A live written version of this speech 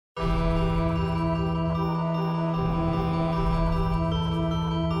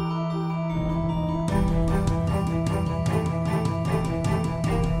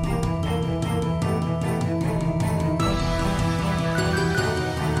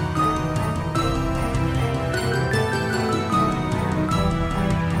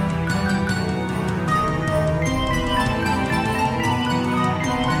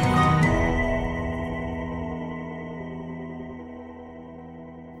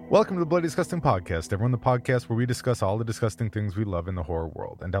Welcome to the Bloody Disgusting Podcast, everyone. The podcast where we discuss all the disgusting things we love in the horror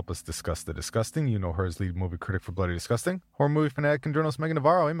world. And to help us discuss the disgusting, you know her as lead movie critic for Bloody Disgusting, horror movie fanatic and journalist Megan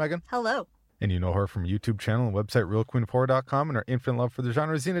Navarro. Hey, Megan. Hello. And you know her from YouTube channel and website realqueenofhorror.com and her infinite love for the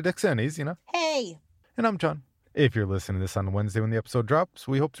genre, Zena Dixon. Hey, Zena. Hey. And I'm John. If you're listening to this on Wednesday when the episode drops,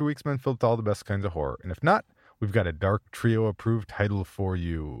 we hope your week's been filled with all the best kinds of horror. And if not, we've got a Dark Trio approved title for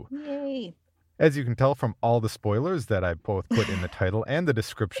you. Yay. As you can tell from all the spoilers that I both put in the title and the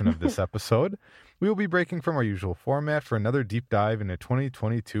description of this episode, we will be breaking from our usual format for another deep dive into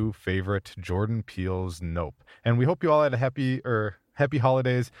 2022 favorite Jordan Peele's Nope. And we hope you all had a happy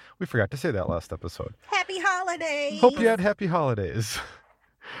holidays. We forgot to say that last episode. Happy holidays. Hope you had happy holidays.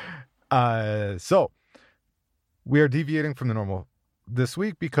 So we are deviating from the normal this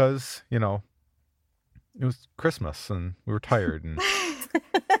week because, you know, it was Christmas and we were tired and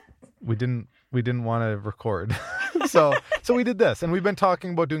we didn't want to record. so we did this, and we've been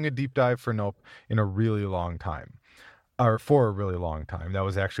talking about doing a deep dive for Nope in a really long time, or for a really long time. That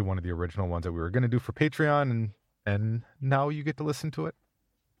was actually one of the original ones that we were going to do for Patreon, and now you get to listen to it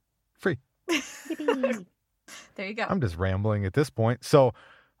free. There you go. I'm just rambling at this point. So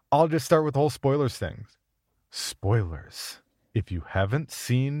I'll just start with the whole spoilers thing. Spoilers. If you haven't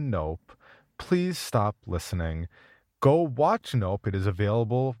seen Nope, please stop listening. Go watch Nope. It is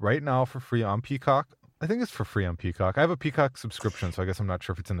available right now for free on Peacock. I think it's for free on Peacock. I have a Peacock subscription, so I guess I'm not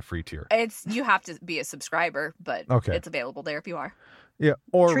sure if it's in the free tier. You have to be a subscriber, but It's available there if you are. Yeah,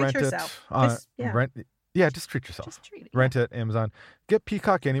 or treat rent yourself. it. Just treat yourself. Just treat it. Rent it, Amazon. Get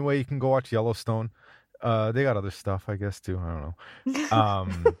Peacock anyway. You can go watch Yellowstone. They got other stuff, I guess, too. I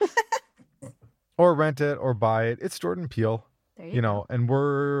don't know. Or rent it or buy it. It's Jordan Peele. There you go.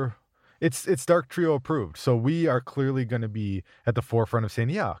 And it's Dark Trio approved. So we are clearly going to be at the forefront of saying,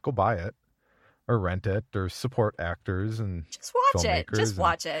 yeah, go buy it or rent it or support actors and Just watch it. filmmakers Just and-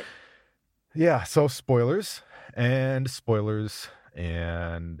 watch it. Yeah, so spoilers. I'm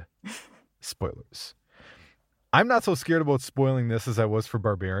not so scared about spoiling this as I was for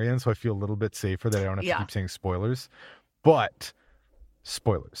Barbarian, so I feel a little bit safer that I don't have to keep saying spoilers. But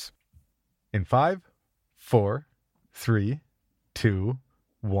spoilers. In 5, 4, 3, 2,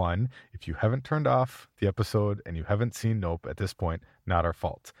 1. If you haven't turned off the episode and you haven't seen Nope at this point, not our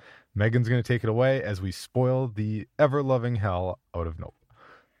fault. Megan's going to take it away as we spoil the ever-loving hell out of Nope.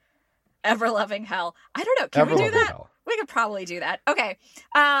 Ever-loving hell. I don't know. Can we do Ever-loving that? hell. We could probably do that. Okay.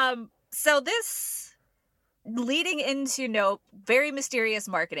 So this leading into Nope, very mysterious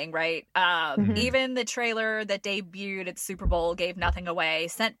marketing, right? Even the trailer that debuted at Super Bowl gave nothing away,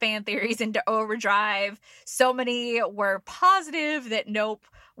 sent fan theories into overdrive. So many were positive that Nope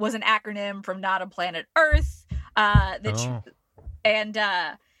was an acronym from Not a Planet Earth.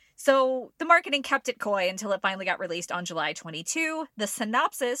 So the marketing kept it coy until it finally got released on July 22. The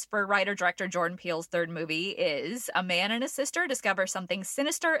synopsis for writer-director Jordan Peele's third movie is: a man and his sister discover something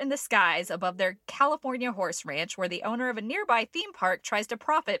sinister in the skies above their California horse ranch, where the owner of a nearby theme park tries to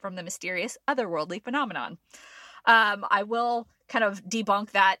profit from the mysterious otherworldly phenomenon. I will kind of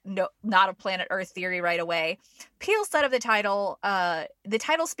debunk that Not a Planet Earth theory right away. Peele said of the title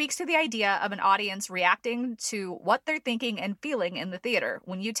speaks to the idea of an audience reacting to what they're thinking and feeling in the theater.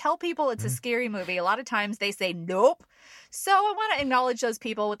 When you tell people it's a scary movie, a lot of times they say nope. So I want to acknowledge those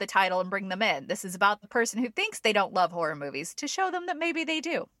people with the title and bring them in. This is about the person who thinks they don't love horror movies to show them that maybe they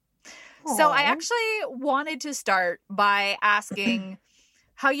do. Aww. So I actually wanted to start by asking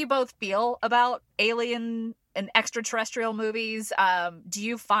how you both feel about alien and extraterrestrial movies. Do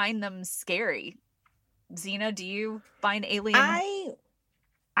you find them scary? Zena, do you find Alien?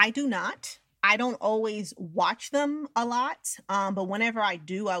 I do not. I don't always watch them a lot, but whenever I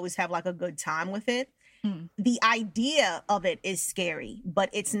do, I always have like a good time with it. The idea of it is scary, but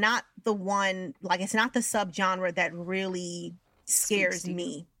it's not the one, like it's not the subgenre that really scares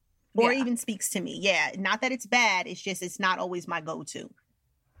me or even speaks to me. Yeah, not that it's bad. It's just it's not always my go-to.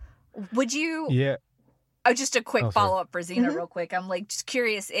 Would you? Yeah. Oh, just a quick follow-up for Zena real quick. I'm like just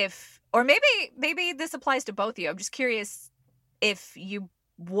curious if, or maybe this applies to both of you. I'm just curious if you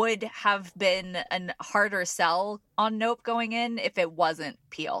would have been a harder sell on Nope going in if it wasn't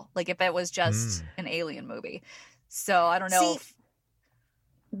Peele. Like if it was just an alien movie. So I don't know.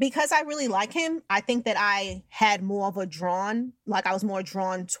 Because I really like him, I think that I had more of a I was more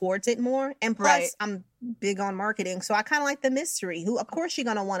drawn towards it more. And plus, I'm big on marketing, so I kind of like the mystery. Who, of course, you're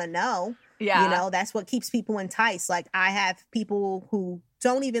going to want to know. Yeah. You know, that's what keeps people enticed. Like, I have people who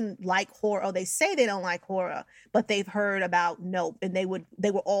don't even like horror, or they say they don't like horror, but they've heard about Nope, and they were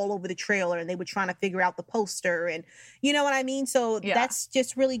all over the trailer, and they were trying to figure out the poster, and you know what I mean? So that's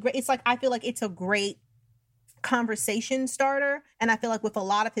just really great. It's like, I feel like it's a great conversation starter. And I feel like with a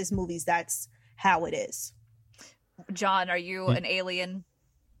lot of his movies, that's how it is. John, are you an Alien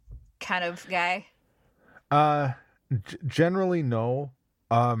kind of guy? Generally, no.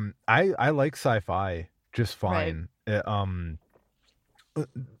 I like sci-fi just fine. Right.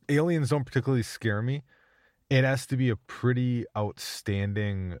 Aliens don't particularly scare me. It has to be a pretty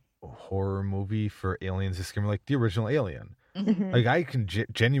outstanding horror movie for aliens to scare me, like the original Alien. Mm-hmm. Like I can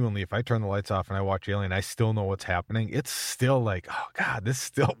genuinely, if I turn the lights off and I watch Alien, I still know what's happening. It's still like, oh God, this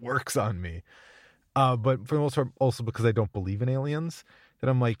still works on me. But for the most part, also because I don't believe in aliens, that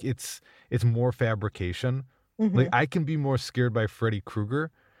I'm like, it's more fabrication. Mm-hmm. Like I can be more scared by Freddy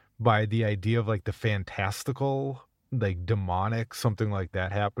Krueger by the idea of like the fantastical, like demonic, something like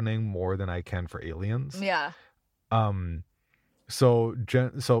that happening more than I can for aliens. Yeah. So,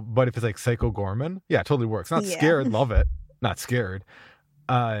 but if it's like Psycho Gorman, yeah, it totally works. Not scared, love it. Not scared.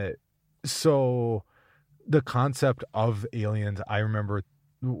 So the concept of aliens, I remember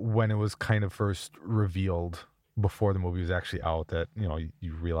when it was kind of first revealed before the movie was actually out that, you know,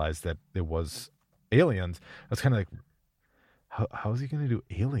 you realized that it was aliens. I was kind of like, how is he going to do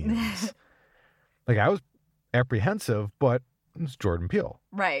aliens? Like I was apprehensive, but it's Jordan Peele.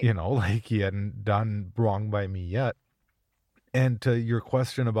 Right. You know, like he hadn't done wrong by me yet. And to your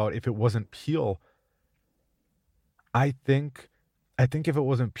question about if it wasn't Peele, I think if it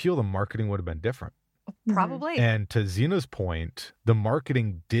wasn't Peele, the marketing would have been different. Probably. And to Zena's point, the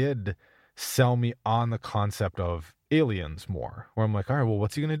marketing did sell me on the concept of aliens more, where I'm like, all right, well,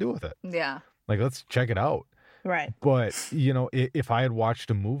 what's he going to do with it? Yeah. Like, let's check it out. Right. But, you know, if I had watched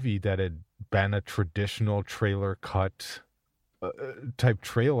a movie that had been a traditional trailer cut type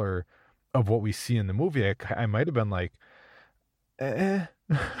trailer of what we see in the movie, I might have been like, like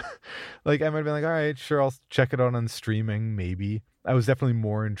I might have been like, all right, sure, I'll check it out on streaming, maybe. I was definitely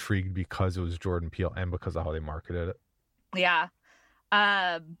more intrigued because it was Jordan Peele and because of how they marketed it. Yeah.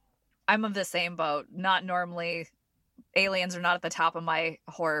 I'm of the same boat. Not normally, aliens are not at the top of my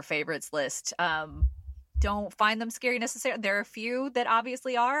horror favorites list. Don't find them scary necessarily. There are a few that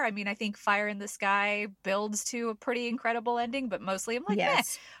obviously are. I mean, I think Fire in the Sky builds to a pretty incredible ending, but mostly I'm like,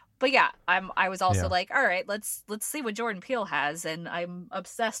 yes. Meh. But yeah, I was also like, all right, let's see what Jordan Peele has, and I'm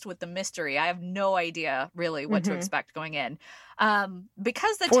obsessed with the mystery. I have no idea really what to expect going in,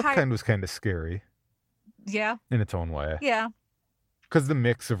 because the Fourth Kind was kind of scary. Yeah, in its own way. Yeah, because the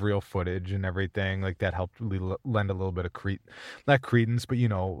mix of real footage and everything like that helped really lend a little bit of not credence, but you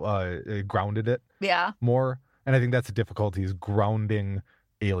know, it grounded it. Yeah, more, and I think that's the difficulty is grounding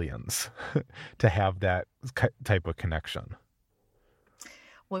aliens to have that type of connection.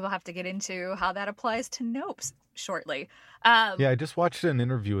 We will have to get into how that applies to Nope shortly. Yeah, I just watched an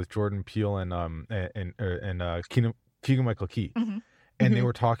interview with Jordan Peele and Keegan-Michael Key, and they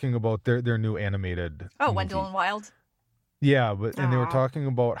were talking about their new animated. Oh, Wendell and Wild. Yeah, and they were talking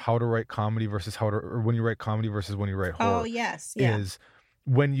about how to write comedy versus or when you write comedy versus when you write horror. Oh yes, yeah. Is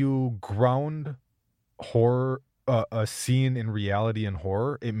when you ground horror, a scene in reality and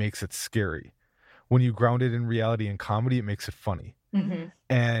horror, it makes it scary. When you ground it in reality and comedy, it makes it funny. Mm-hmm.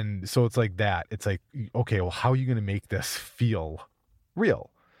 And so it's like that. It's like, okay, well, how are you going to make this feel real?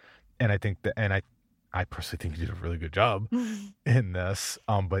 And I think that, and I personally think you did a really good job in this.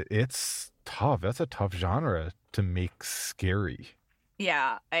 But it's tough. That's a tough genre to make scary.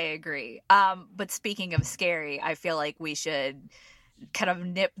 Yeah, I agree. But speaking of scary, I feel like we should kind of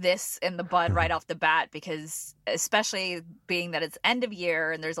nip this in the bud right off the bat, because especially being that it's end of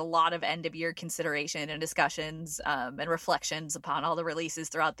year and there's a lot of end of year consideration and discussions and reflections upon all the releases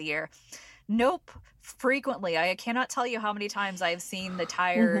throughout the year. Nope. Frequently, I cannot tell you how many times I've seen the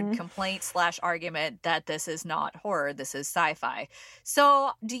tired complaint / argument that this is not horror, this is sci-fi. So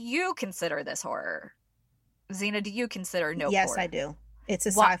do you consider this horror? Zena, do you consider Nope Yes, horror? I do. It's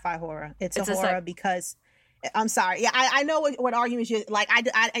a sci-fi horror. It's a horror because I'm sorry. Yeah, I know what arguments you like.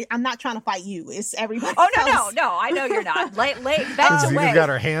 I'm not trying to fight you. It's everybody. Oh else. no, I know you're not. Bend away. Zena's got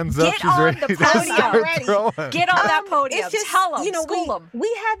her hands up. Get She's on ready the to podium. start throwing. Get on that podium. It's just, Tell them. You know, School them.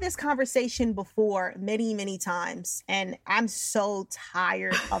 we had this conversation before many times, and I'm so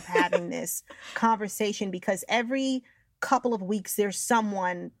tired of having this conversation because every couple of weeks there's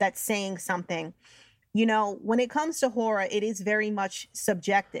someone that's saying something. You know, when it comes to horror, it is very much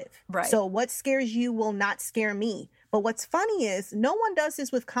subjective. Right. So what scares you will not scare me. But what's funny is no one does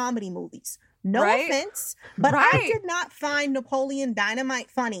this with comedy movies. No offense, but I did not find Napoleon Dynamite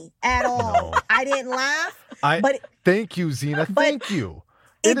funny at all. No. I didn't laugh. Thank you, Zena. Thank you.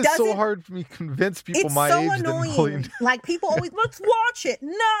 it is so hard for me to convince people my so age annoying. Like people always, let's watch it.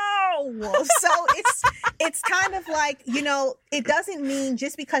 No. So it's kind of like, it doesn't mean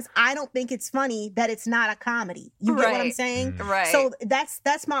just because I don't think it's funny that it's not a comedy. You get what I'm saying? Right. So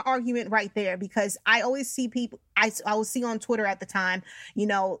that's my argument right there, because I always see people, I will see on Twitter at the time,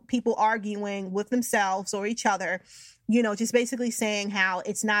 people arguing with themselves or each other, just basically saying how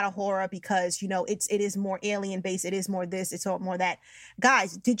it's not a horror because, it is more alien based. It is more this, it's more that.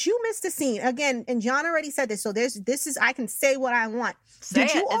 Guys, did you miss the scene? Again, and John already said this, so I can say what I want.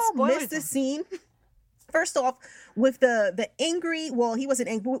 Did you all miss the scene? First off, with the angry, well, he wasn't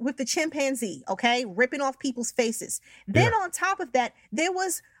angry, with the chimpanzee, okay, ripping off people's faces. Then on top of that, there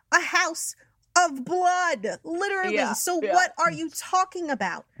was a house of blood, literally. What are you talking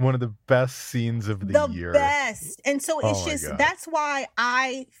about? One of the best scenes of the year. The best. And so it's that's why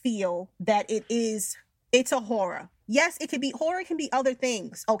I feel that it's a horror. Yes, it could be horror, it can be other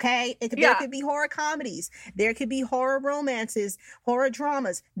things, okay? There could be horror comedies. There could be horror romances, horror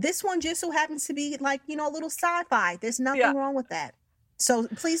dramas. This one just so happens to be like, a little sci-fi. There's nothing wrong with that. So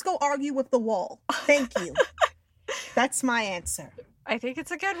please go argue with the wall. Thank you. That's my answer. I think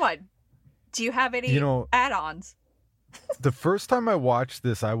it's a good one. Do you have any add-ons? The first time I watched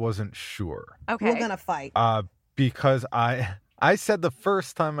this, I wasn't sure. Okay. We're going to fight. Because I said the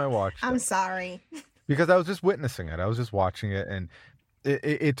first time I watched I'm sorry. Because I was just witnessing it. I was just watching it. And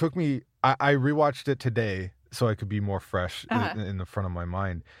it took me... I rewatched it today so I could be more fresh in the front of my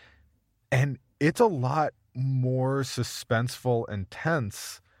mind. And it's a lot more suspenseful and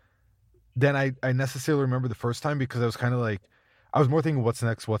tense than I necessarily remember the first time, because I was kind of like... I was more thinking, what's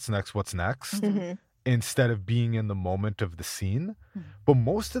next, Mm-hmm. instead of being in the moment of the scene. But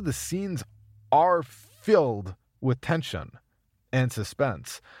most of the scenes are filled with tension and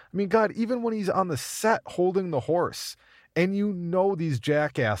suspense. I mean, God, even when he's on the set holding the horse, and these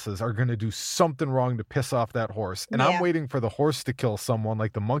jackasses are going to do something wrong to piss off that horse. And I'm waiting for the horse to kill someone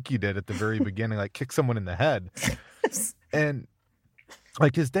like the monkey did at the very beginning, like kick someone in the head. And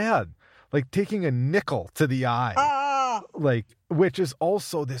like his dad, like taking a nickel to the eye. Like, which is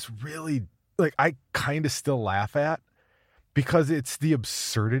also this really, like, I kind of still laugh at, because it's the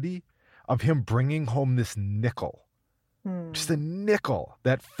absurdity of him bringing home this nickel, just a nickel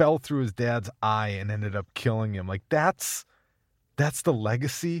that fell through his dad's eye and ended up killing him. Like, that's the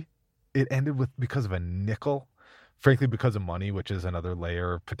legacy it ended with, because of a nickel, frankly, because of money, which is another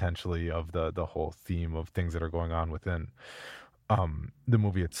layer potentially of the whole theme of things that are going on within the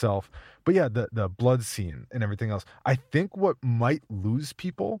movie itself. But yeah, the blood scene and everything else. I think what might lose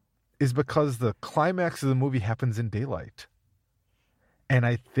people is because the climax of the movie happens in daylight. And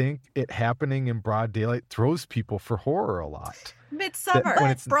I think it happening in broad daylight throws people for horror a lot.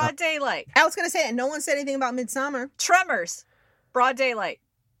 Midsommar, broad daylight. I was going to say it. No one said anything about Midsommar. Tremors, broad daylight.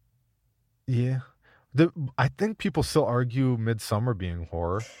 Yeah. I think people still argue Midsommar being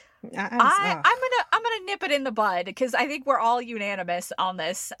horror. I'm gonna nip it in the bud, because I think we're all unanimous on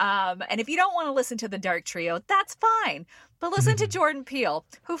this. And if you don't want to listen to the Dark Trio, that's fine. But listen to Jordan Peele,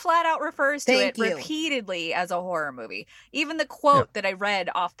 who flat out refers to it repeatedly as a horror movie. Even the quote that I read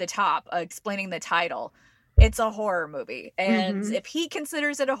off the top explaining the title, it's a horror movie. And if he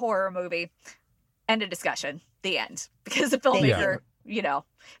considers it a horror movie, end of discussion, the end. Because the filmmaker,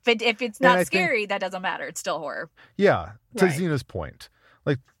 if it's not scary, that doesn't matter. It's still horror. Yeah, to Zena's point.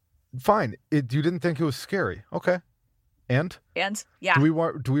 Like, fine. You didn't think it was scary. Okay. And yeah. Do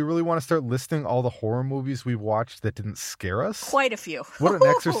we really want to start listing all the horror movies we've watched that didn't scare us? Quite a few. What an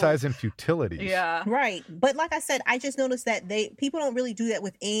exercise in futility. Yeah. Right. But like I said, I just noticed that people don't really do that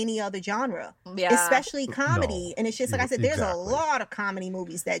with any other genre. Yeah. Especially comedy. No. And it's just like I said, there's a lot of comedy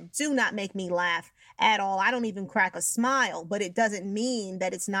movies that do not make me laugh at all. I don't even crack a smile, but it doesn't mean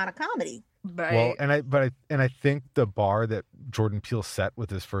that it's not a comedy. Right. Well, I think the bar that Jordan Peele set with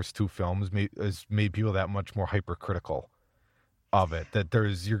his first two films has made people that much more hypercritical of it. That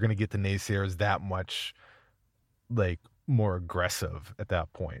you're going to get the naysayers that much, like, more aggressive at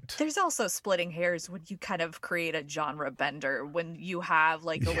that point. There's also splitting hairs when you kind of create a genre bender, when you have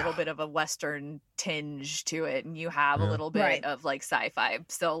like a little bit of a Western tinge to it, and you have a little bit of like sci-fi.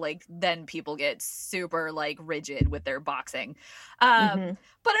 So like then people get super like rigid with their boxing.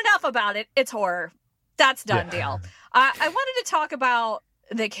 But enough about it. It's horror. That's done deal. I wanted to talk about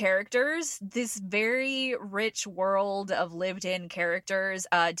the characters, this very rich world of lived-in characters.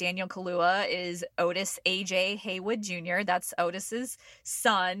 Daniel Kaluuya is Otis A.J. Haywood Jr. That's Otis's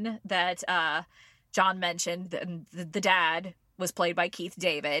son that John mentioned, the dad was played by Keith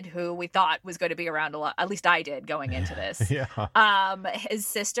David, who we thought was going to be around a lot. At least I did going into this. His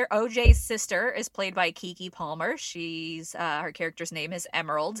sister, OJ's sister, is played by Keke Palmer. She's her character's name is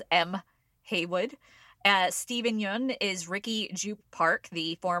Emerald M. Haywood. Stephen Yeun is Ricky Jupe Park,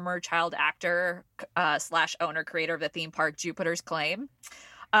 the former child actor / owner creator of the theme park Jupiter's Claim.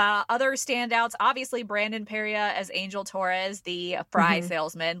 Other standouts, obviously Brandon Perea as Angel Torres, the fry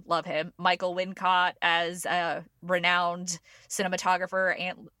salesman. Love him. Michael Wincott as a renowned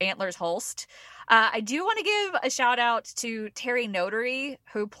cinematographer, Antlers Holst. I do want to give a shout out to Terry Notary,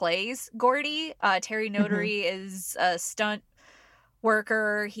 who plays Gordy. Terry Notary is a stunt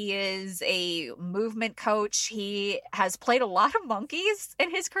worker. He is a movement coach. He has played a lot of monkeys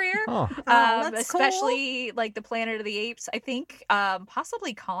in his career. Especially cool. Like the Planet of the Apes, I think.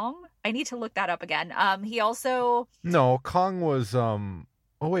 Possibly Kong. I need to look that up again. He also Kong was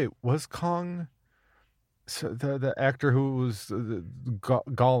was Kong the actor who was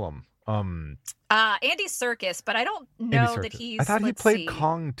Gollum? Andy Serkis, but I don't know that he's. I thought he played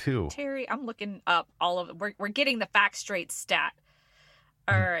Kong too. Terry, I'm looking up all of it. We're getting the facts straight stat.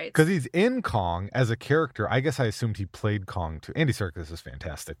 All right. Because he's in Kong as a character. I guess I assumed he played Kong too. Andy Serkis is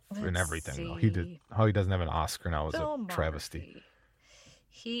fantastic in everything, though. He doesn't have an Oscar now is a travesty.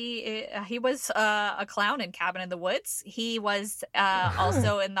 He was a clown in Cabin in the Woods. He was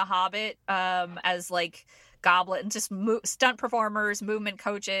also in The Hobbit as like goblin, just stunt performers, movement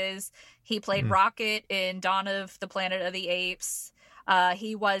coaches. He played Rocket in Dawn of the Planet of the Apes.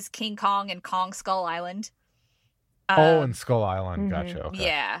 He was King Kong in Kong Skull Island. In Skull Island. Gotcha. Okay.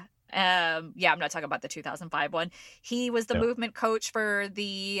 Yeah. I'm not talking about the 2005 one. He was the movement coach for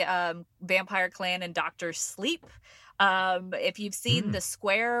the Vampire Clan and Dr. Sleep. If you've seen The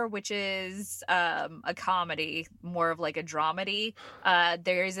Square, which is a comedy, more of like a dramedy,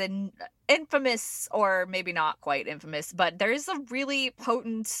 there's an infamous, or maybe not quite infamous, but there's a really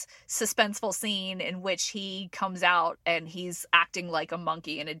potent, suspenseful scene in which he comes out and he's acting like a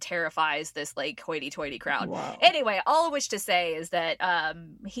monkey and it terrifies this like hoity-toity crowd. Wow. Anyway, all of which to say is that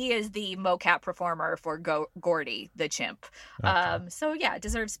he is the mocap performer for Gordy the chimp. Okay. So yeah,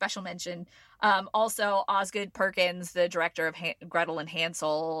 deserves special mention. Also, Osgood Perkins, the director of Gretel and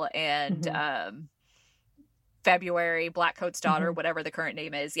Hansel and February, Blackcoat's Daughter, whatever the current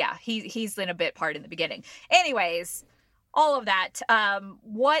name is. Yeah, he's in a bit part in the beginning. Anyways, all of that.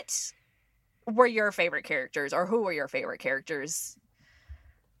 What were your favorite characters, or who were your favorite characters?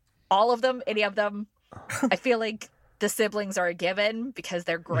 All of them? Any of them? I feel like the siblings are a given because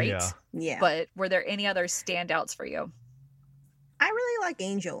they're great. Yeah. But were there any other standouts for you? I really like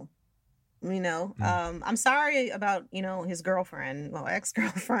Angel. I'm sorry about, his girlfriend,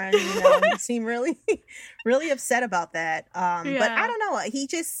 ex-girlfriend, he seemed really, really upset about that. But I don't know.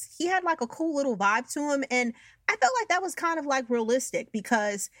 He had like a cool little vibe to him. And I felt like that was kind of like realistic,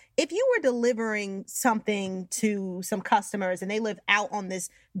 because if you were delivering something to some customers and they live out on this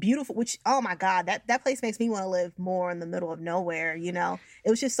beautiful, which, oh my God, that place makes me want to live more in the middle of nowhere. It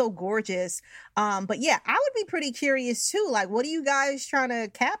was just so gorgeous. But yeah, I would be pretty curious too. Like, what are you guys trying to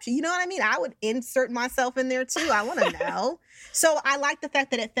capture? You know what I mean? I would insert myself in there too. I want to know. So I like the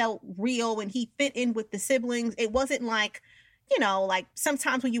fact that it felt real and he fit in with the siblings. It wasn't like, like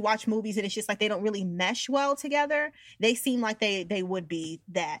sometimes when you watch movies and it's just like they don't really mesh well together. They seem like they would be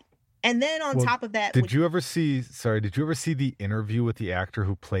that. And then on top of that, did you ever see the interview with the actor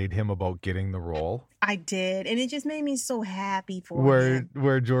who played him about getting the role? I did, and it just made me so happy for him.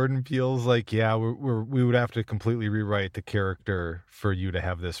 Where Jordan Peele's like, yeah, we would have to completely rewrite the character for you to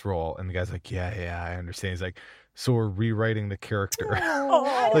have this role, and the guy's like, yeah, I understand. He's like, so we're rewriting the character,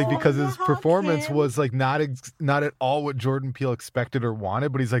 like, because his performance was like not at all what Jordan Peele expected or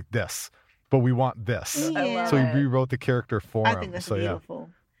wanted, but he's like, this, but we want this, yeah. So he rewrote the character for him. I think that's beautiful.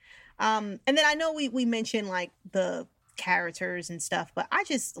 Yeah. And then I know we mentioned like the characters and stuff, but I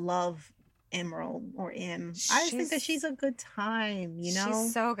just love Emerald, or M. I just think that she's a good time,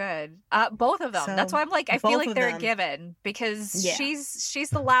 She's so good. Both of them. So, that's why I'm like, I feel like they're a given, because she's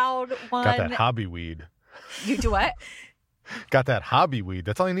the loud one. Got that hobby weed. You do what? Got that hobby weed.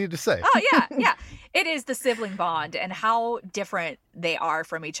 That's all I needed to say. Oh, yeah. It is the sibling bond and how different they are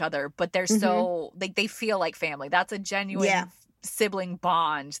from each other, but they're so, they feel like family. That's a genuine sibling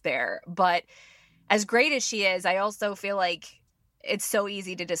bond there. But as great as she is, I also feel like it's so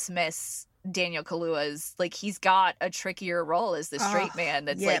easy to dismiss Daniel Kaluuya's, like, he's got a trickier role as the straight man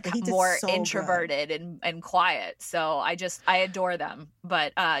that's more so introverted and quiet. So I adore them.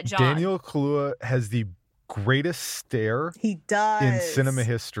 But John, Daniel Kaluuya has the greatest stare He does. in cinema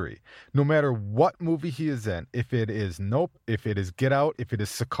history. No matter what movie he is in, if it is Nope, if it is Get Out, if it is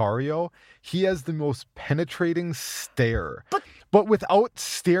Sicario, he has the most penetrating stare, but without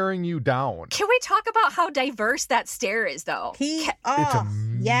staring you down. Can we talk about how diverse that stare is, though? It's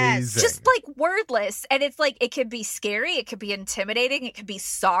amazing. Yes. Just like wordless. And it's like, it could be scary, it could be intimidating, it could be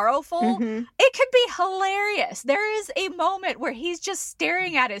sorrowful, Mhm. it could be hilarious. There is a moment where he's just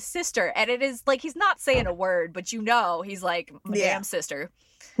staring at his sister, and it is like he's not saying a word, but he's like, my damn sister.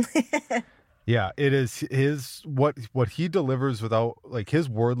 Yeah, it is his what he delivers without, like, his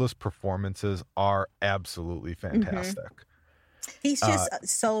wordless performances are absolutely fantastic. He's just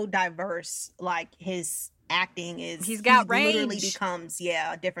so diverse. Like, his acting is, He's got literally range. becomes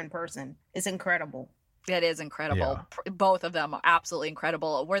a different person. It's incredible. It is incredible. Both of them are absolutely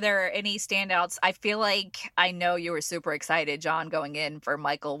incredible. Were there any standouts? I feel like I know you were super excited, John, going in for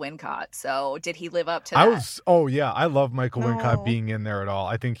Michael Wincott. So did he live up to that? I love Michael Wincott No. being in there at all.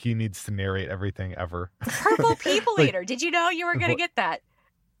 I think he needs to narrate everything ever. Purple People Like- Eater. Did you know you were going to get that?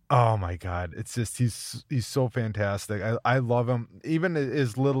 Oh my God. It's just, he's so fantastic. I love him, even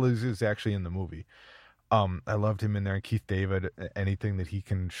as little as he's actually in the movie. I loved him in there. Keith David, anything that he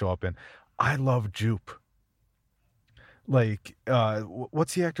can show up in. I love Jupe. Like,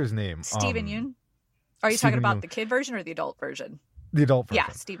 what's the actor's name? Stephen Yeun? Are you Stephen talking about Yeun. the kid version or the adult version? The adult version.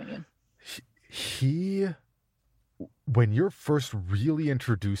 Yeah, Stephen Yeun. He, when you're first really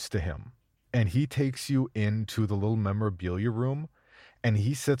introduced to him and he takes you into the little memorabilia room and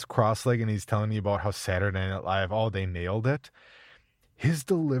he sits cross-legged and he's telling you about how Saturday Night Live, they nailed it. His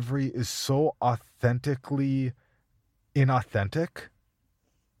delivery is so authentically inauthentic.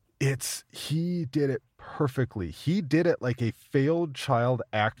 He did it perfectly. He did it like a failed child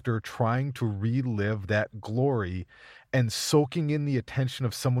actor trying to relive that glory and soaking in the attention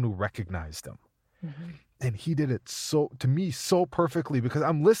of someone who recognized him. Mhm. And he did it so perfectly, because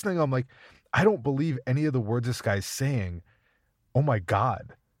I'm listening. I'm like, I don't believe any of the words this guy's saying. Oh my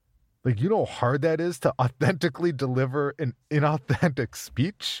God. Like, you know how hard that is to authentically deliver an inauthentic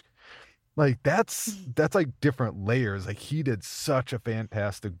speech? Like, that's like different layers. Like, he did such a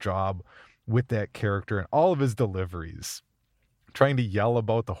fantastic job with that character and all of his deliveries. Trying to yell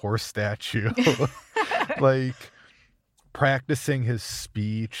about the horse statue. Like, practicing his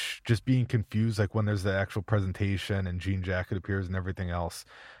speech, just being confused, like when there's the actual presentation and Jean Jacket appears and everything else.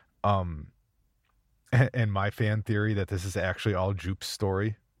 And my fan theory that this is actually all Jupe's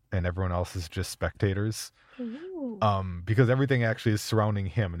story and everyone else is just spectators. Ooh. Because everything actually is surrounding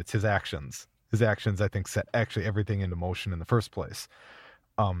him, and it's his actions. His actions, I think, set actually everything into motion in the first place.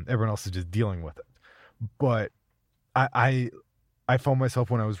 Everyone else is just dealing with it. But I found myself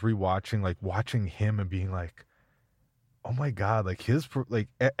when I was rewatching, like watching him and being like, oh my God, like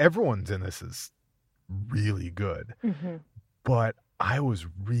everyone's in this is really good. Mhm. But I was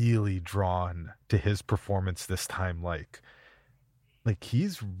really drawn to his performance this time. Like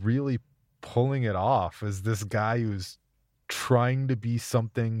he's really pulling it off as this guy who's trying to be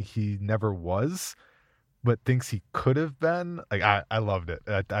something he never was, but thinks he could have been. Like, I loved it.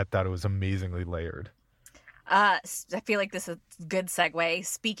 I thought it was amazingly layered. I feel like this is a good segue.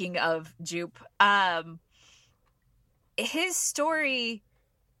 Speaking of Jupe, his story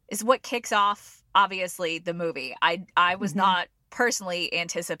is what kicks off, obviously, the movie. I was Mhm. not personally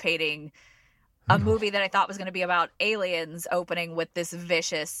anticipating a movie that I thought was going to be about aliens opening with this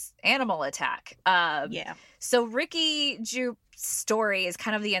vicious animal attack. Yeah. So Ricky Jupe's story is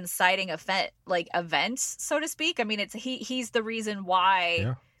kind of the inciting event, so to speak. I mean, he's the reason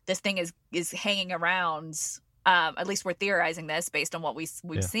why this thing is hanging around. At least we're theorizing this based on what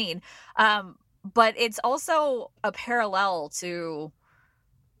we've seen. But it's also a parallel to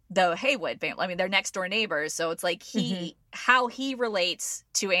the Haywood family. I mean, they're next door neighbors. So it's like how he relates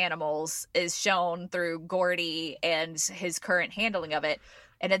to animals is shown through Gordy and his current handling of it.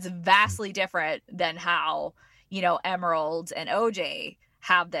 And it's vastly different than how, Emerald and OJ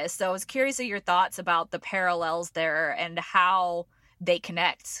have this. So I was curious of your thoughts about the parallels there and how they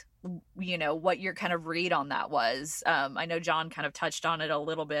connect, what your kind of read on that was. I know John kind of touched on it a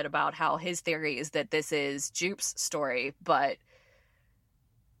little bit about how his theory is that this is Jupe's story, but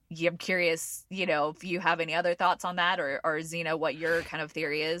I'm curious, if you have any other thoughts on that, or Zena, what your kind of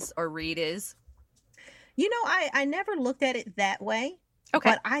theory is or read is. I never looked at it that way. Okay.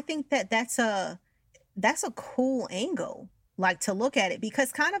 But I think that's a cool angle, like, to look at it,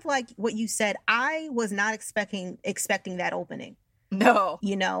 because kind of like what you said, I was not expecting that opening. No.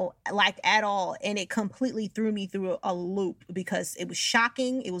 Like, at all. And it completely threw me through a loop because it was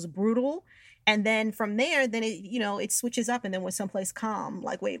shocking. It was brutal. And then from there, then it, it switches up, and then we're someplace calm.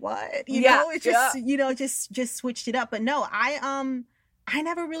 Like, wait, what? It just, just switched it up. But no, I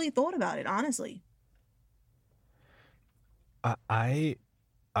never really thought about it, honestly. I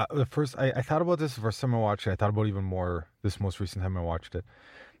thought about this the first time I watched it. I thought about it even more this most recent time I watched it.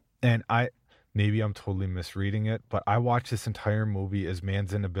 And maybe I'm totally misreading it, but I watched this entire movie as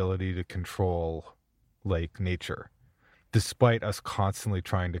man's inability to control like nature, despite us constantly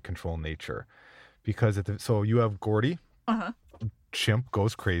trying to control nature. Because so you have Gordy, chimp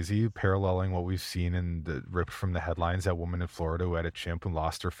goes crazy, paralleling what we've seen in the ripped from the headlines, that woman in Florida who had a chimp and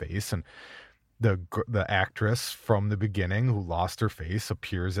lost her face, and the actress from the beginning who lost her face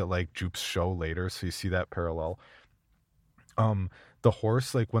appears at like Jupe's show later, so you see that parallel. The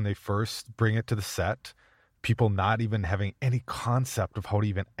horse, like when they first bring it to the set, people not even having any concept of how to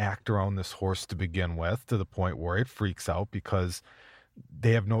even act around this horse to begin with, to the point where it freaks out because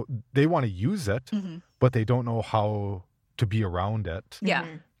they want to use it, but they don't know how to be around it. Yeah.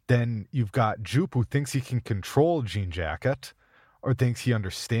 Then you've got Jupe, who thinks he can control Jean Jacket or thinks he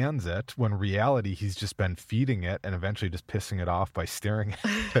understands it, when in reality he's just been feeding it and eventually just pissing it off by staring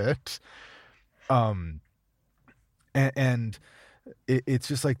at it. And it's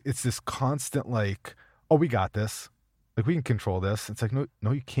just like, it's this constant like, oh, we got this, like we can control this. It's like,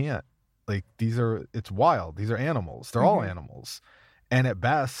 no you can't. Like, it's wild, these are animals, they're all animals, and at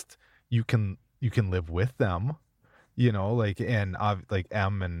best you can live with them, like, and like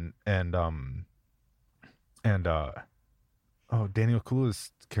M and Daniel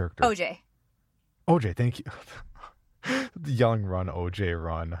Kaluuya's character, OJ, thank you. The young run, OJ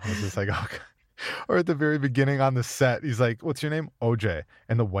run. I was just like, oh God. Or at the very beginning on the set, he's like, what's your name? OJ.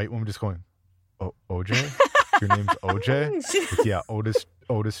 And the white woman just going, OJ? Your name's OJ? Like, yeah,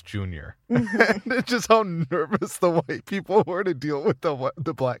 Otis Jr. And it's just how nervous the white people were to deal with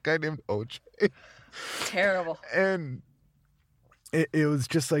the black guy named OJ. Terrible. And it was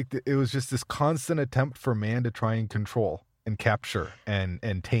just like, it was just this constant attempt for man to try and control and capture and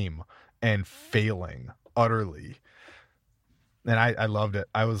tame, and failing utterly. And I loved it.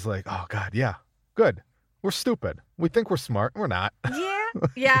 I was like, oh God, yeah, good. We're stupid. We think we're smart. We're not.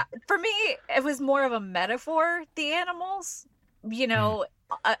 Yeah. For me, it was more of a metaphor, the animals,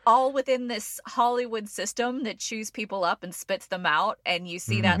 all within this Hollywood system that chews people up and spits them out. And you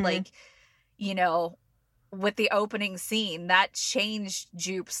see that, like, with the opening scene, that changed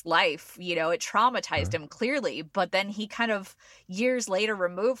Jupe's life. It traumatized him clearly, but then he kind of years later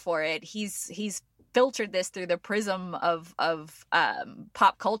removed for it. He's filtered this through the prism of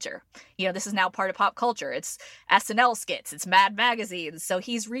pop culture. This is now part of pop culture. It's SNL skits, it's Mad magazines. So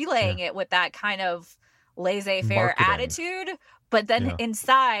he's relaying it with that kind of laissez-faire attitude. But then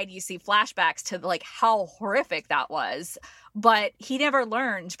inside you see flashbacks to like how horrific that was. But he never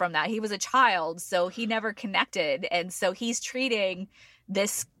learned from that. He was a child, so he never connected. And so he's treating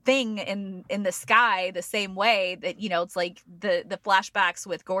this thing in the sky the same way that, it's like the flashbacks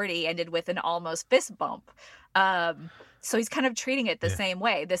with Gordy ended with an almost fist bump. So he's kind of treating it the same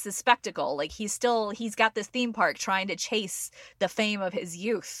way. This is spectacle. Like, he's got this theme park trying to chase the fame of his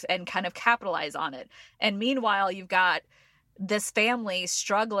youth and kind of capitalize on it. And meanwhile, you've got this family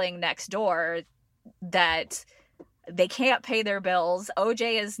struggling next door that they can't pay their bills.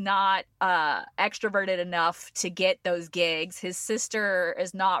 OJ is not extroverted enough to get those gigs. His sister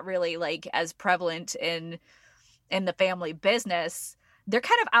is not really like as prevalent in the family business. They're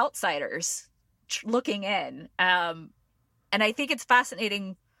kind of outsiders looking in. And I think it's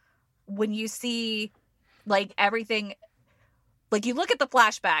fascinating when you see like everything. Like, you look at the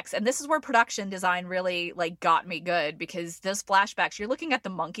flashbacks, and this is where production design really, like, got me good, because those flashbacks, you're looking at the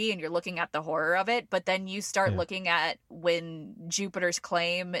monkey and you're looking at the horror of it, but then you start looking at when Jupiter's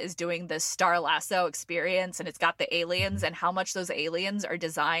Claim is doing the Star Lasso experience, and it's got the aliens, and how much those aliens are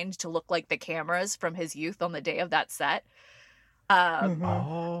designed to look like the cameras from his youth on the day of that set.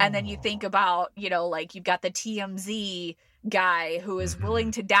 And then you think about, like, you've got the TMZ guy who is willing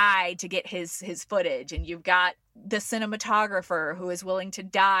to die to get his footage, and you've got the cinematographer who is willing to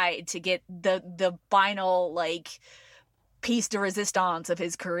die to get the final like piece de resistance of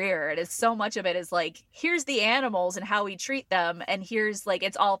his career. And it's so much of it is like, here's the animals and how we treat them, and here's like,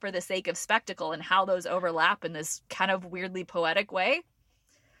 it's all for the sake of spectacle, and how those overlap in this kind of weirdly poetic way.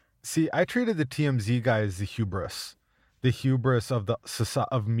 See, I treated the TMZ guy as the hubris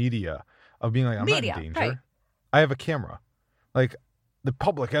of media, of being like, I'm not in danger. Right. I have a camera. Like, the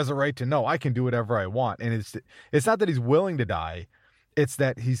public has a right to know I can do whatever I want. And it's not that he's willing to die. It's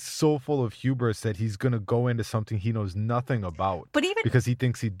that he's so full of hubris that he's going to go into something he knows nothing about. But even because he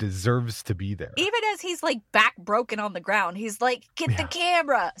thinks he deserves to be there. Even as he's like back broken on the ground, he's like, get the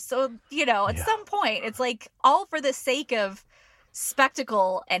camera. So, at some point, it's like all for the sake of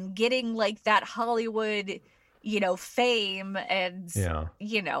spectacle and getting like that Hollywood, fame and,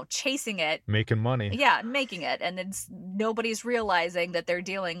 chasing it. Making money. Yeah, making it. And it's nobody's realizing that they're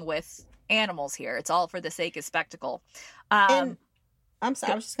dealing with animals here. It's all for the sake of spectacle. And I'm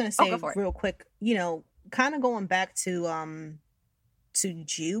sorry, I was just going to say real quick, kind of going back to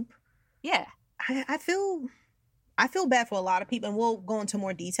Jupe. Yeah. I feel bad for a lot of people, and we'll go into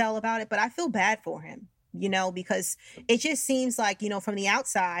more detail about it, but I feel bad for him, because it just seems like, from the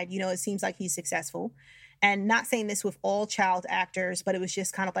outside, it seems like he's successful. And not saying this with all child actors, but it was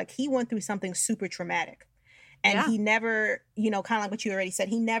just kind of like he went through something super traumatic. And he never, kind of like what you already said,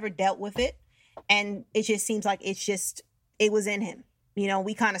 he never dealt with it. And it just seems like it was in him.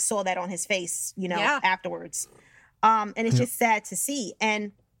 We kind of saw that on his face, afterwards. And it's just sad to see.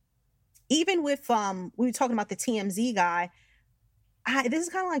 And even with, we were talking about the TMZ guy, this is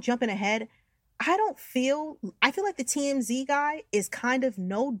kind of like jumping ahead. I feel like the TMZ guy is kind of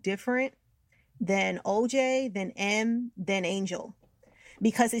no different than OJ, than M, than Angel.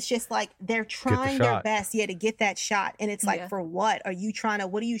 Because it's just like they're trying their best, to get that shot. And it's like, for what? What are you trying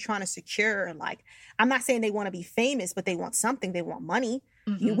to secure? Like, I'm not saying they want to be famous, but they want something. They want money,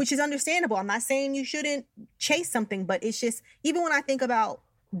 which is understandable. I'm not saying you shouldn't chase something, but it's just, even when I think about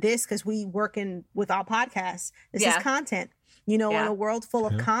this, because we working with our podcast, this is content, in a world full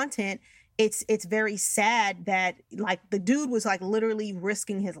of content, it's very sad that like the dude was like literally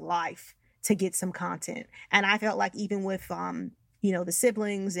risking his life to get some content. And I felt like even with, the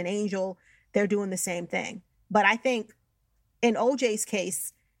siblings and Angel, they're doing the same thing. But I think in OJ's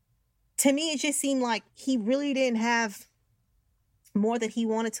case, to me, it just seemed like he really didn't have more that he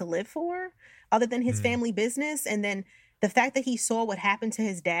wanted to live for other than his family business. And then the fact that he saw what happened to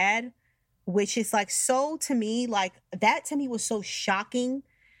his dad, which is like, so to me, like that to me was so shocking.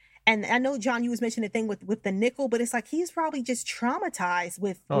 And I know, John, you was mentioning the thing with the nickel, but it's like he's probably just traumatized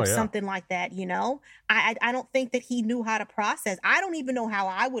with something like that, I don't think that he knew how to process. I don't even know how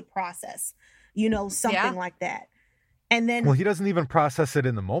I would process, something like that. And then... Well, he doesn't even process it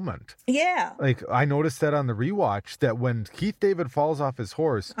in the moment. Yeah. Like, I noticed that on the rewatch, that when Keith David falls off his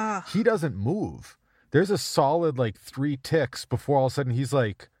horse, he doesn't move. There's a solid, 3 ticks before all of a sudden he's,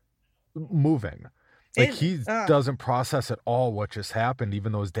 moving. He doesn't process at all what just happened,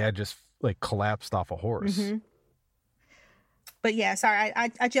 even though his dad just collapsed off a horse. Mm-hmm. But yeah, sorry,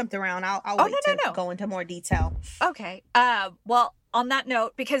 I jumped around. I'll wait to go into more detail. Okay. Well, on that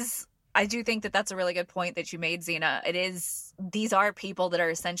note, because I do think that that's a really good point that you made, Zena. These are people that are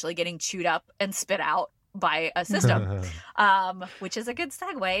essentially getting chewed up and spit out by a system, which is a good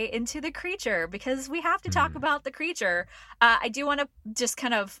segue into the creature, because we have to talk about the creature. I do want to just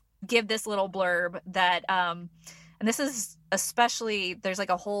kind of give this little blurb that and this is especially, there's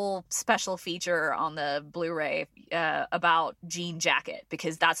a whole special feature on the Blu-ray about Jean Jacket,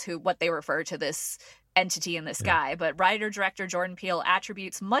 because that's what they refer to this entity in the sky. But writer-director Jordan Peele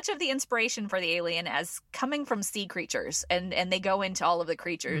attributes much of the inspiration for the alien as coming from sea creatures, and they go into all of the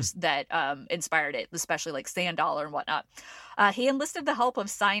creatures that inspired it, especially like sand dollar and whatnot. He enlisted the help of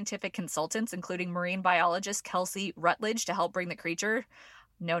scientific consultants, including marine biologist Kelsey Rutledge, to help bring the creature,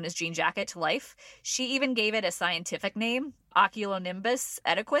 known as Jean Jacket, to life. She even gave it a scientific name, Oculonimbus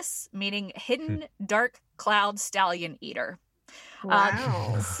oedicus, meaning hidden dark cloud stallion eater.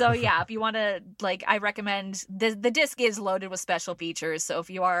 Wow. So yeah, if you want to, I recommend the disc is loaded with special features. So if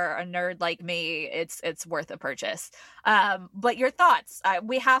you are a nerd like me, it's worth a purchase. But your thoughts?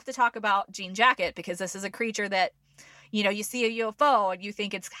 We have to talk about Jean Jacket, because this is a creature that, you see a UFO and you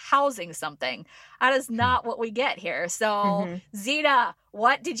think it's housing something. That is not what we get here. So, Zena,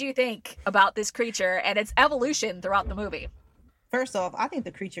 what did you think about this creature and its evolution throughout the movie? First off, I think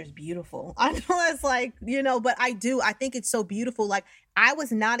the creature is beautiful. I know it's but I think it's so beautiful. I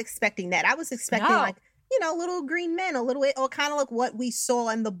was not expecting that. I was expecting little green men, or kind of like what we saw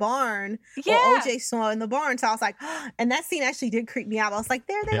in the barn, or OJ saw in the barn. So I was like, and that scene actually did creep me out. I was like,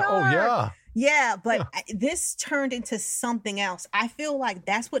 there they are. Oh, yeah. Yeah, but this turned into something else. I feel like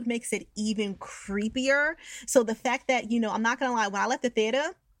that's what makes it even creepier. So the fact that, I'm not going to lie, when I left the theater,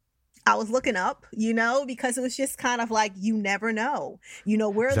 I was looking up, because it was just kind of like, you never know,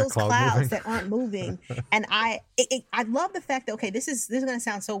 where are those clouds moving? That aren't moving? And I love the fact that, okay, this is going to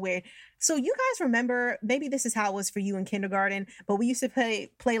sound so weird. So you guys remember, maybe this is how it was for you in kindergarten, but we used to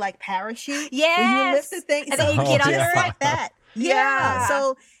play like parachute. Yes. Where you lift the thing. And then you get under like that. Yeah.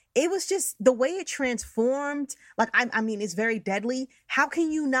 So it was just the way it transformed. Like, I mean, it's very deadly. How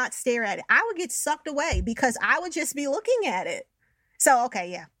can you not stare at it? I would get sucked away because I would just be looking at it. So, okay,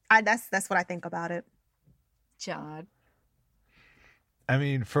 yeah, that's what I think about it. John. I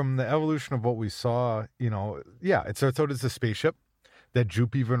mean, from the evolution of what we saw, it starts out as a spaceship that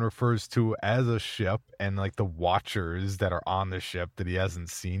Jupe even refers to as a ship, and like the watchers that are on the ship that he hasn't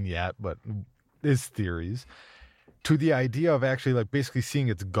seen yet, but his theories, to the idea of actually like basically seeing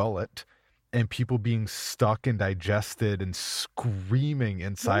its gullet and people being stuck and digested and screaming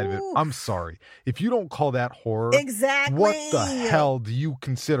inside of it. I'm sorry. If you don't call that horror, exactly, what the hell do you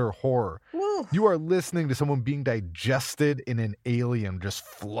consider horror? Woo. You are listening to someone being digested in an alien just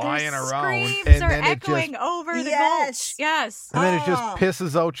flying Their around. Screams And are then echoing over the gulch. Yes. And then it just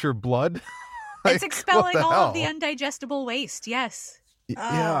pisses out your blood. It's Like, expelling what the all hell? of the undigestible waste. Yes.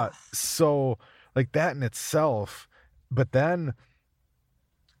 Yeah. So like that in itself, but then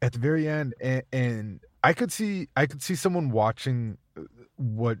at the very end, and I could see someone watching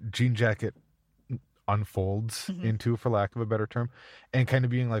what Jean Jacket unfolds into, for lack of a better term, and kind of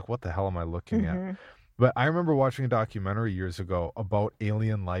being like, what the hell am I looking at? But I remember watching a documentary years ago about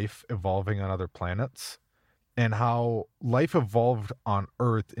alien life evolving on other planets and how life evolved on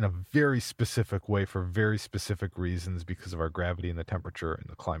Earth in a very specific way for very specific reasons because of our gravity and the temperature and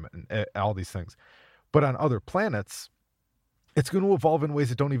the climate and all these things. But on other planets, it's going to evolve in ways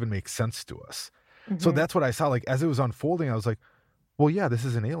that don't even make sense to us. So that's what I saw. Like, as it was unfolding, I was like, well, yeah, this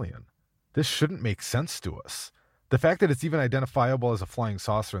is an alien. This shouldn't make sense to us. The fact that it's even identifiable as a flying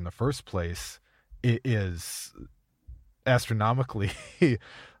saucer in the first place is astronomically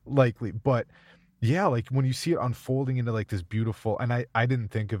likely. But yeah, like when you see it unfolding into like this beautiful, and I didn't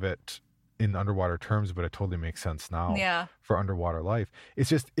think of it in underwater terms, but it totally makes sense now for underwater life.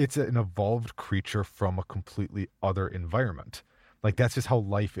 It's an evolved creature from a completely other environment. Like that's just how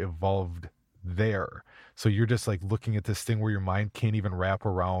life evolved there. So you're just like looking at this thing where your mind can't even wrap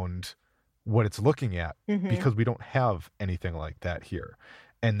around what it's looking at because we don't have anything like that here.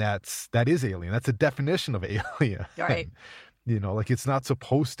 And that is alien. That's a definition of alien. Right. Like it's not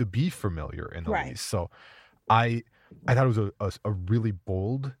supposed to be familiar in the least. So I thought it was a really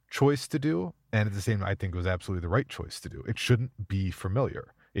bold choice to do. And at the same time, I think it was absolutely the right choice to do. It shouldn't be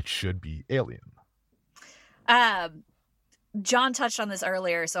familiar. It should be alien. John touched on this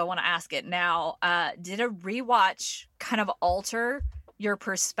earlier, so I want to ask it now. Did a rewatch kind of alter your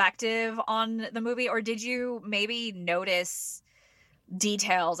perspective on the movie? Or did you maybe notice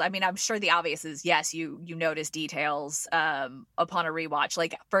details? I mean, I'm sure the obvious is yes, you notice details upon a rewatch.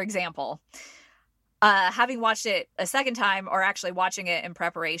 Like, for example, having watched it a second time, or actually watching it in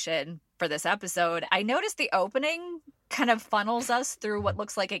preparation for this episode, I noticed the opening kind of funnels us through what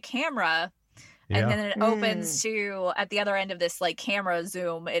looks like a camera. And then it opens to, at the other end of this like camera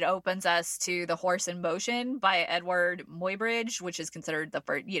zoom, it opens us to The Horse in Motion by Edward Muybridge, which is considered the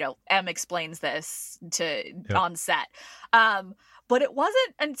first, M explains this on set. But it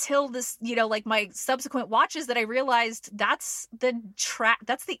wasn't until this, like my subsequent watches that I realized that's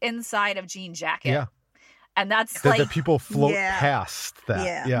the inside of Jean Jacket. Yeah. And that's that like the people float past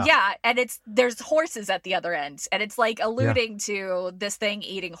that. Yeah. And there's horses at the other end. And it's like alluding to this thing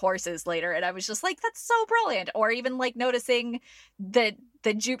eating horses later. And I was just like, that's so brilliant. Or even like noticing that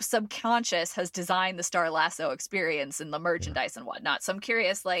the Jupe subconscious has designed the Star Lasso experience and the merchandise and whatnot. So I'm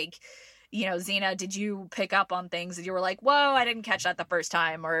curious, like, Zena, did you pick up on things that you were like, whoa, I didn't catch that the first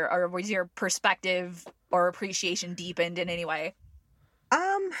time? Or was your perspective or appreciation deepened in any way?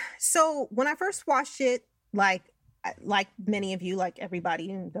 So when I first watched it, like many of you, like everybody,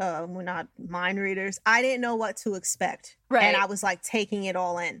 we're not mind readers. I didn't know what to expect. Right. And I was like taking it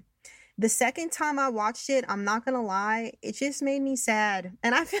all in. The second time I watched it, I'm not going to lie, it just made me sad.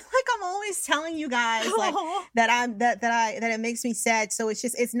 And I feel like I'm always telling you guys like that it makes me sad. So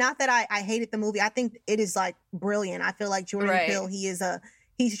it's not that I hated the movie. I think it is like brilliant. I feel like Jordan Peele,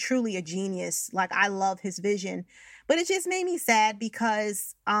 he's truly a genius. Like I love his vision. But it just made me sad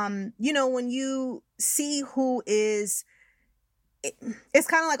because, when you see who is, it's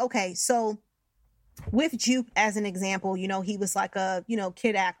kind of like, okay, so with Jupe as an example, he was like a,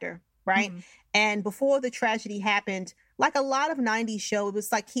 kid actor, right? Mm-hmm. And before the tragedy happened, like a lot of 90s show, it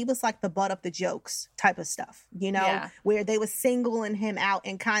was like he was like the butt of the jokes type of stuff, where they were singling him out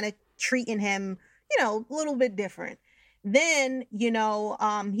and kind of treating him, a little bit different. Then,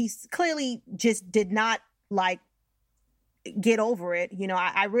 he's clearly just did not like get over it.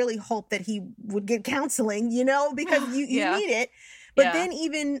 I really hope that he would get counseling, because you need it. But then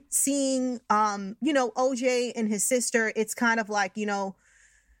even seeing, OJ and his sister, it's kind of like,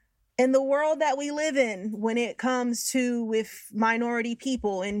 in the world that we live in when it comes to with minority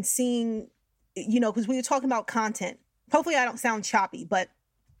people and seeing, because we were talking about content. Hopefully I don't sound choppy, but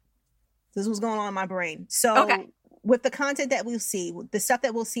this was going on in my brain. So Okay. with the content that we'll see, the stuff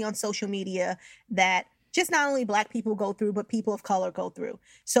that we'll see on social media that just not only Black people go through, but people of color go through.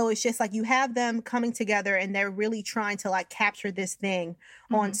 So it's just like you have them coming together and they're really trying to like capture this thing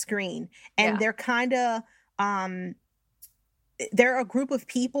on screen. And they're kind of, they're a group of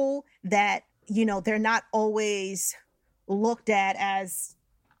people that, they're not always looked at as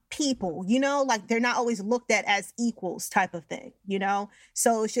people, like they're not always looked at as equals type of thing,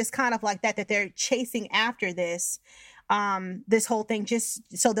 So it's just kind of like that they're chasing after this whole thing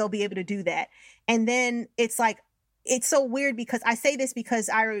just so they'll be able to do that. And then it's like, it's so weird because I say this because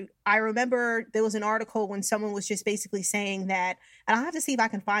I remember there was an article when someone was just basically saying that, and I'll have to see if I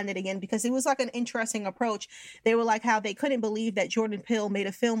can find it again because it was like an interesting approach. They were like how they couldn't believe that Jordan Peele made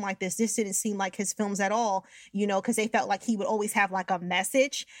a film like this. This didn't seem like his films at all, because they felt like he would always have like a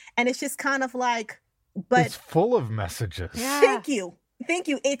message. And it's just kind of like, but it's full of messages. Yeah. Thank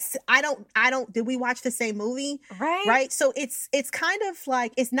you. It's, did we watch the same movie? Right. So it's kind of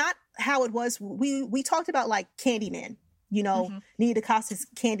like, it's not how it was. We talked about like Candyman, Nia DaCosta's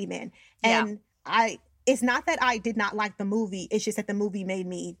Candyman. And it's not that I did not like the movie. It's just that the movie made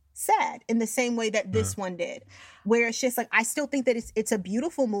me sad in the same way that this one did, where it's just like, I still think that it's a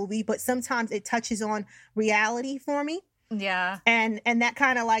beautiful movie, but sometimes it touches on reality for me. Yeah. And that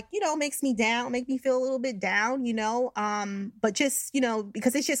kind of like, makes me feel a little bit down, but just,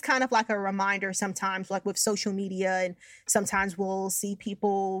 because it's just kind of like a reminder sometimes, like with social media, and sometimes we'll see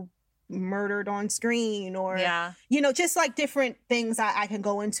people murdered on screen or, just like different things I can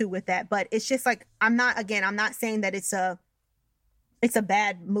go into with that. But it's just like, I'm not saying that it's a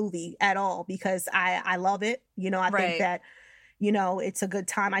bad movie at all because I love it. I think that, it's a good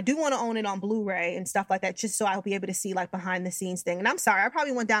time. I do want to own it on Blu-ray and stuff like that, just so I'll be able to see like behind the scenes thing. And I'm sorry, I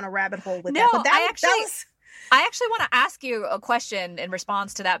probably went down a rabbit hole with that. But I actually want to ask you a question in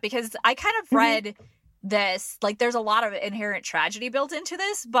response to that, because I kind of read this, like there's a lot of inherent tragedy built into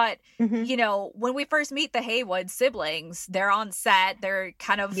this, but when we first meet the Haywood siblings, they're on set, they're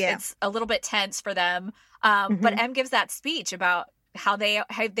kind of, it's a little bit tense for them. But M gives that speech about how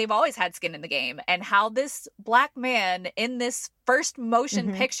they've always had skin in the game and how this Black man in this first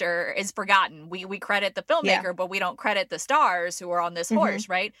motion picture is forgotten. We credit the filmmaker, but we don't credit the stars who are on this horse,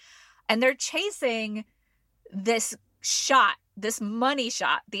 right? And they're chasing this shot, this money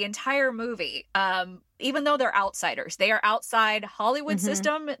shot, the entire movie. Even though they're outsiders, they are outside Hollywood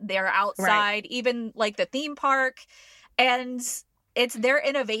system. They're outside even like the theme park, and it's their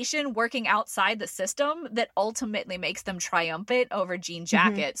innovation working outside the system that ultimately makes them triumphant over Jean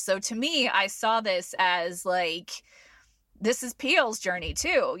Jacket. So to me, I saw this as like, this is Peele's journey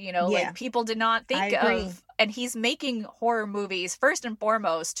too. Like people did not think of, and he's making horror movies first and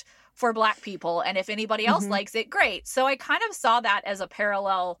foremost for Black people. And if anybody else likes it, great. So I kind of saw that as a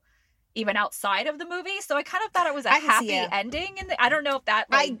parallel even outside of the movie. So I kind of thought it was a happy ending. And I don't know if that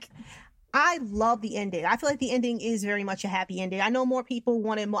I love the ending. I feel like the ending is very much a happy ending. I know more people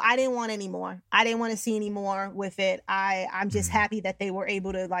wanted more. I didn't want any more. I didn't want to see any more with it. I'm just happy that they were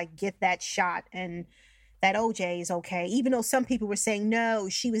able to like get that shot and that OJ is okay. Even though some people were saying, no,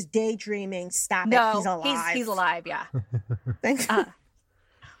 she was daydreaming. Stop it. He's alive. He's alive. Yeah. Thanks.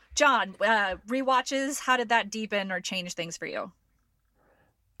 John, rewatches, how did that deepen or change things for you?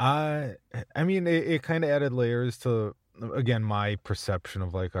 I mean, it kind of added layers to, again, my perception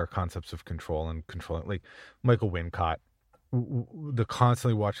of like our concepts of control and controlling, like Michael Wincott, the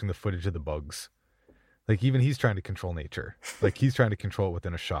constantly watching the footage of the bugs. Like even he's trying to control nature. Like he's trying to control it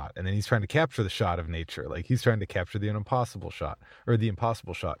within a shot, and then he's trying to capture the shot of nature. Like he's trying to capture the impossible shot.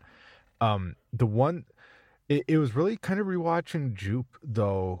 It was really kind of rewatching Jupe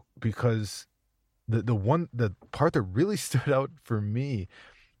though, because the part that really stood out for me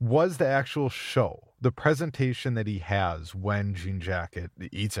was the actual show, the presentation that he has when Jean Jacket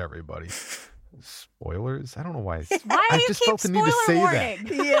eats everybody. Spoilers? I don't know why. I just felt the need to say warning?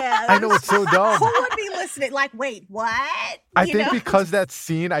 That. Yeah, I know, it's so dumb. Who would be listening? Like, wait, what? I think because that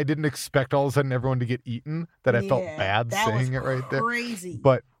scene, I didn't expect all of a sudden everyone to get eaten. That I felt bad saying it right there. Crazy.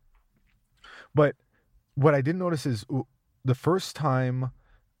 But what I didn't notice is the first time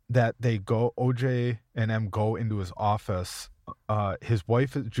that OJ and M go into his office,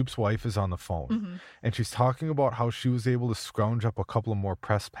 Jupe's wife is on the phone, and she's talking about how she was able to scrounge up a couple of more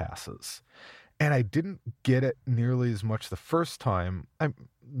press passes. And I didn't get it nearly as much the first time,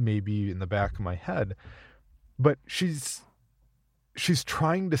 maybe in the back of my head, but she's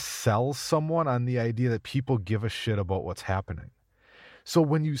trying to sell someone on the idea that people give a shit about what's happening. So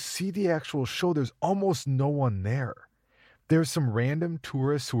when you see the actual show, there's almost no one there. There's some random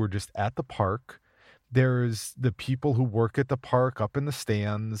tourists who are just at the park. There's the people who work at the park up in the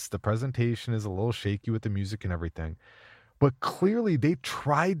stands. The presentation is a little shaky with the music and everything. But clearly they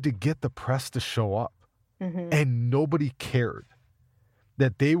tried to get the press to show up, and nobody cared.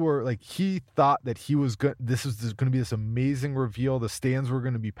 That they were like, he thought that he was good. This was going to be this amazing reveal. The stands were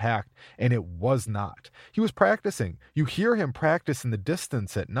going to be packed, and it was not. He was practicing. You hear him practice in the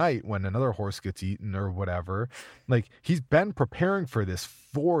distance at night when another horse gets eaten or whatever. Like, he's been preparing for this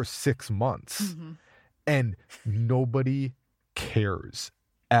for 6 months, and nobody cares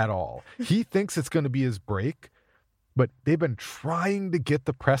at all. He thinks it's going to be his break, but they've been trying to get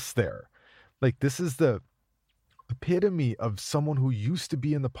the press there. Like, this is the epitome of someone who used to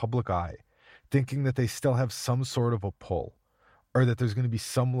be in the public eye, thinking that they still have some sort of a pull, or that there's going to be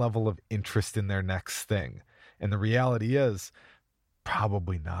some level of interest in their next thing. And the reality is,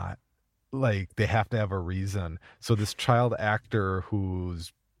 probably not. Like, they have to have a reason. So this child actor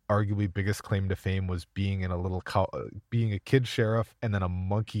whose arguably biggest claim to fame was being in being a kid sheriff and then a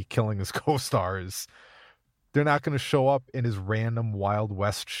monkey killing his co-stars, they're not going to show up in his random Wild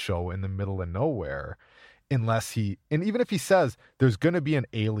West show in the middle of nowhere. Unless and even if he says there's going to be an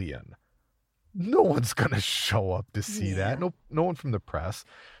alien, no one's going to show up to see that. No one from the press.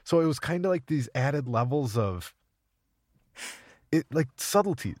 So it was kind of like these added levels of it, like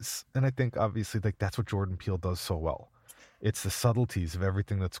subtleties. And I think obviously like that's what Jordan Peele does so well. It's the subtleties of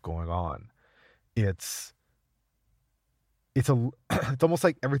everything that's going on. It's almost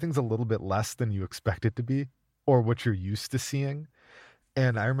like everything's a little bit less than you expect it to be or what you're used to seeing.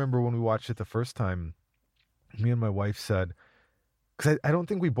 And I remember when we watched it the first time, me and my wife said, because I don't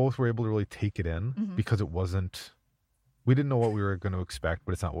think we both were able to really take it in because we didn't know what we were going to expect,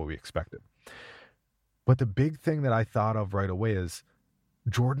 but it's not what we expected. But the big thing that I thought of right away is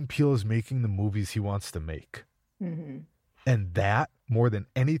Jordan Peele is making the movies he wants to make. And that, more than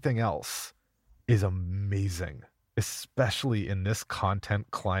anything else, is amazing, especially in this content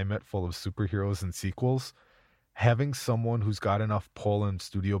climate full of superheroes and sequels. Having someone who's got enough pull and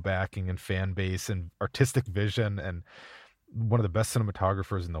studio backing and fan base and artistic vision and one of the best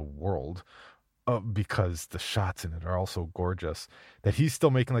cinematographers in the world, because the shots in it are also gorgeous, that he's still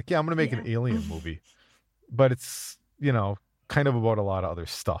making like, I'm going to make an alien movie, but it's, kind of about a lot of other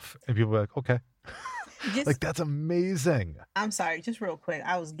stuff. And people are like, okay. Like, that's amazing. I'm sorry, just real quick.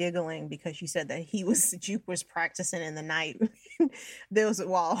 I was giggling because you said that Jupe was practicing in the night. There was a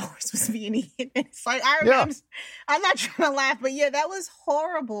wild horse was being eaten. It's like, I'm not trying to laugh, but that was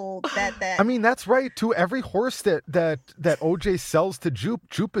horrible. I mean, that's right too. Every horse that OJ sells to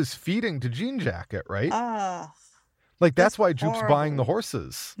Jupe is feeding to Jean Jacket, right? Like that's why Jupe's horrible. buying the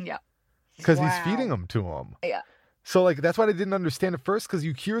horses. Yeah, because he's feeding them to him. Yeah. So like that's what I didn't understand at first, because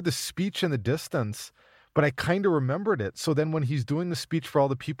you hear the speech in the distance. But I kind of remembered it. So then when he's doing the speech for all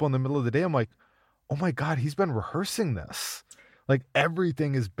the people in the middle of the day, I'm like, oh my God, he's been rehearsing this. Like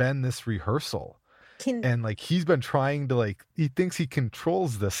everything has been this rehearsal. And like he's been trying to he thinks he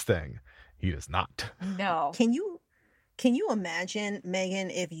controls this thing. He does not. No. Can you imagine, Megan,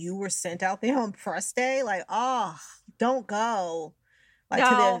 if you were sent out there on press day? Like, don't go. To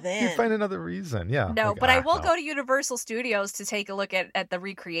the event. You find another reason. Yeah. No, but I will go to Universal Studios to take a look at the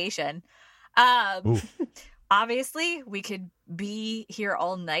recreation. Obviously we could be here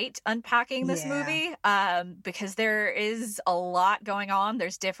all night unpacking this movie, because there is a lot going on.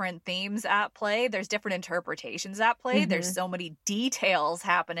 There's different themes at play. There's different interpretations at play. There's so many details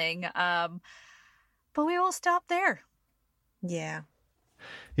happening. But we will stop there. Yeah,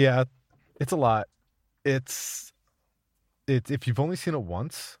 it's a lot. It's if you've only seen it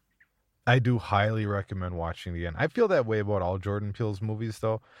once, I do highly recommend watching it again. I feel that way about all Jordan Peele's movies,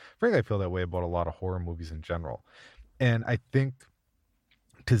 though. Frankly, I feel that way about a lot of horror movies in general. And I think,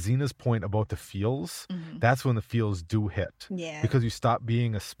 to Zena's point about the feels, that's when the feels do hit. Yeah. Because you stop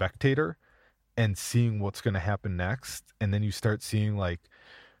being a spectator and seeing what's going to happen next. And then you start seeing, like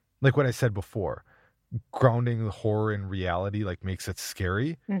what I said before, grounding the horror in reality, makes it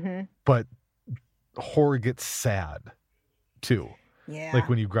scary. But horror gets sad, too. Yeah. Like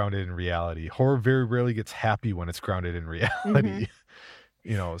when you ground it in reality. Horror very rarely gets happy when it's grounded in reality.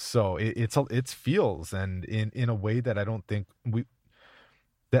 So it's feels, and in a way that I don't think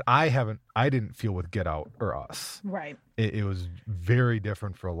I didn't feel with Get Out or Us. Right. It was very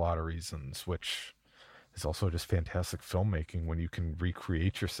different for a lot of reasons, which is also just fantastic filmmaking when you can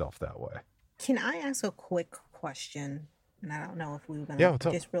recreate yourself that way. Can I ask a quick question? And I don't know if we were going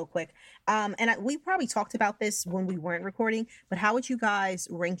to just real quick. We probably talked about this when we weren't recording, but how would you guys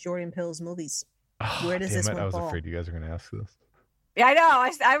rank Jordan Peele's movies? Where does this one fall? I was afraid you guys were going to ask this. Yeah, I know.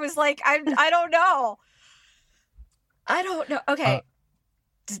 I was like, I don't know. I don't know. Okay.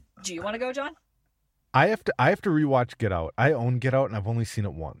 Do you want to go, John? I have to rewatch Get Out. I own Get Out and I've only seen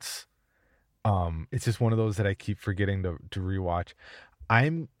it once. It's just one of those that I keep forgetting to rewatch.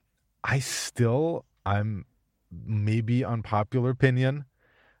 I'm maybe unpopular opinion.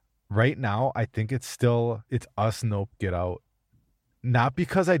 Right now, I think it's Us, Nope, Get Out. Not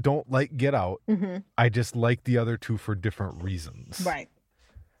because I don't like Get Out. Mm-hmm. I just like the other two for different reasons. Right.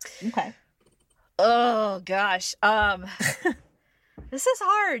 Okay. Oh gosh. This is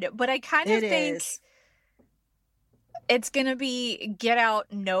hard, but I kind of think it's gonna be Get Out,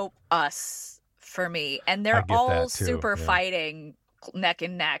 Nope, Us for me. And they're all super fighting neck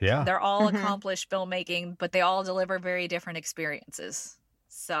and neck. Yeah. They're all accomplished filmmaking, but they all deliver very different experiences.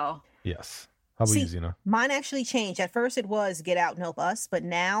 So yes. How about you, Zena? Mine actually changed. At first it was Get Out, Nope, Us, but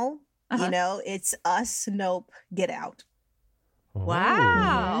now, it's Us, Nope, Get Out.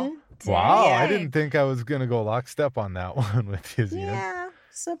 Wow. Mm-hmm. Wow. I didn't think I was going to go lockstep on that one with you, Zena. Yeah.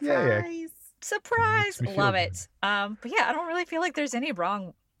 Surprise. Yeah. Surprise. Love it. But yeah, I don't really feel like there's any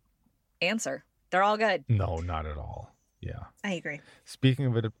wrong answer. They're all good. No, not at all. Yeah. I agree. Speaking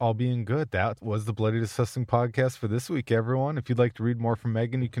of it all being good, that was the Bloody Disgusting podcast for this week, everyone. If you'd like to read more from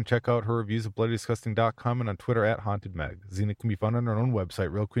Megan, you can check out her reviews at bloodydisgusting.com and on Twitter at HauntedMeg. Zena can be found on her own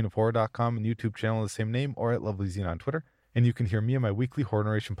website, realqueenofhorror.com, and YouTube channel of the same name, or at Lovely Zena on Twitter. And you can hear me on my weekly horror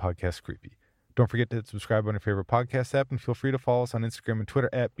narration podcast, Creepy. Don't forget to hit subscribe on your favorite podcast app, and feel free to follow us on Instagram and Twitter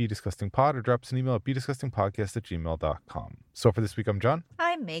at BeDisgustingPod, or drop us an email at BeDisgustingPodcast@gmail.com. So for this week, I'm John.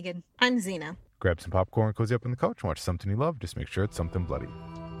 I'm Megan. I'm Zena. Grab some popcorn, cozy up on the couch, and watch something you love. Just make sure it's something bloody.